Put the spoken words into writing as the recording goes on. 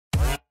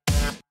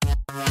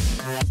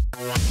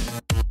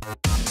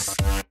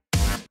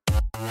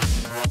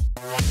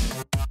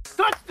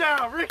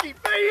Touchdown, Ricky!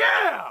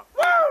 Yeah!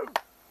 Woo!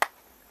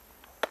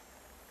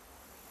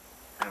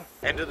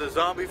 And to the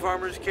zombie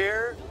farmer's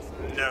care?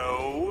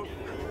 No.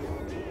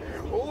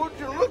 Oh, would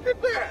you look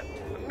at that?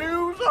 A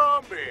new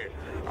zombie.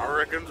 I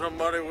reckon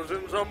somebody was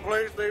in some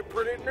place they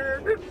pretty near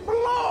didn't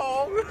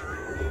belong.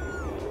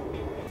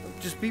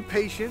 Just be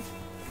patient.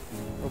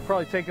 It'll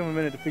probably take them a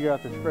minute to figure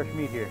out this fresh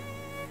meat here.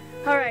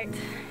 All right.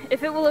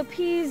 If it will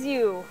appease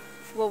you,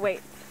 we'll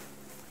wait.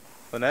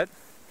 Lynette?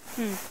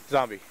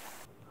 Zombie.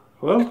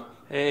 Hello?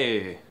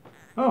 Hey.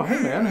 Oh,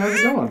 hey man, how's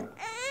it going?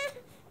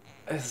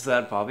 Is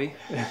that Bobby?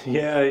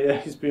 Yeah,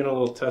 he's being a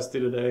little testy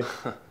today.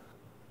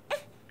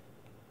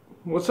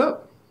 What's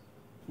up?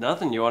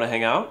 Nothing. You want to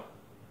hang out?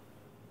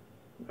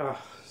 Oh,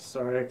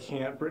 sorry, I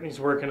can't. Brittany's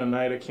working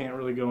tonight. I can't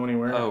really go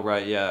anywhere. Oh,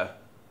 right, yeah.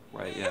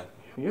 Right, yeah.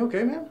 You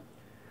okay, man?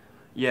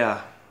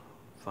 Yeah.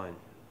 Fine.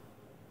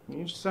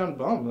 You just sound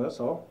bummed,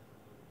 that's all.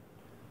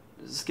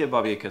 Just give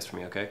Bobby a kiss for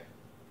me, okay?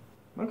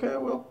 Okay, I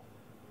will.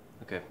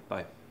 Okay,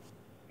 bye.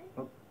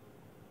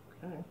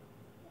 Okay.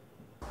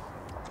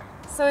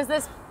 So is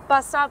this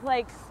bus stop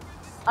like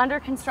under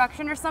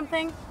construction or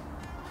something?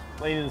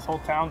 Lady, this whole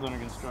town's under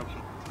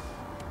construction.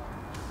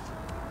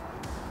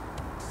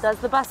 Does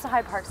the bus to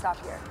Hyde Park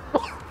stop here?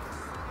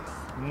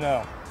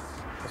 No.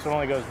 This one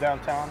only goes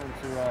downtown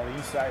into the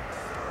east side.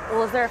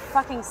 Well, is there a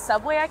fucking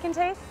subway I can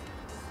take?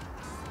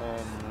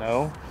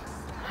 No.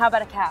 How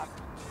about a cab?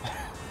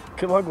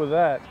 Good luck with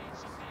that.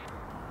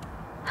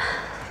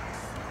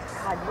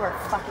 God, you are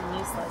fucking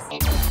useless.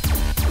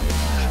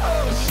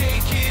 Oh,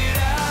 shake it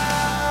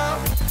out.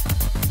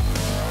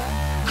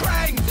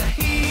 Crank the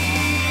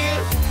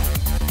heat.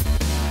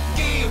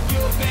 Give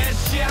your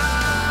best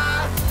shot.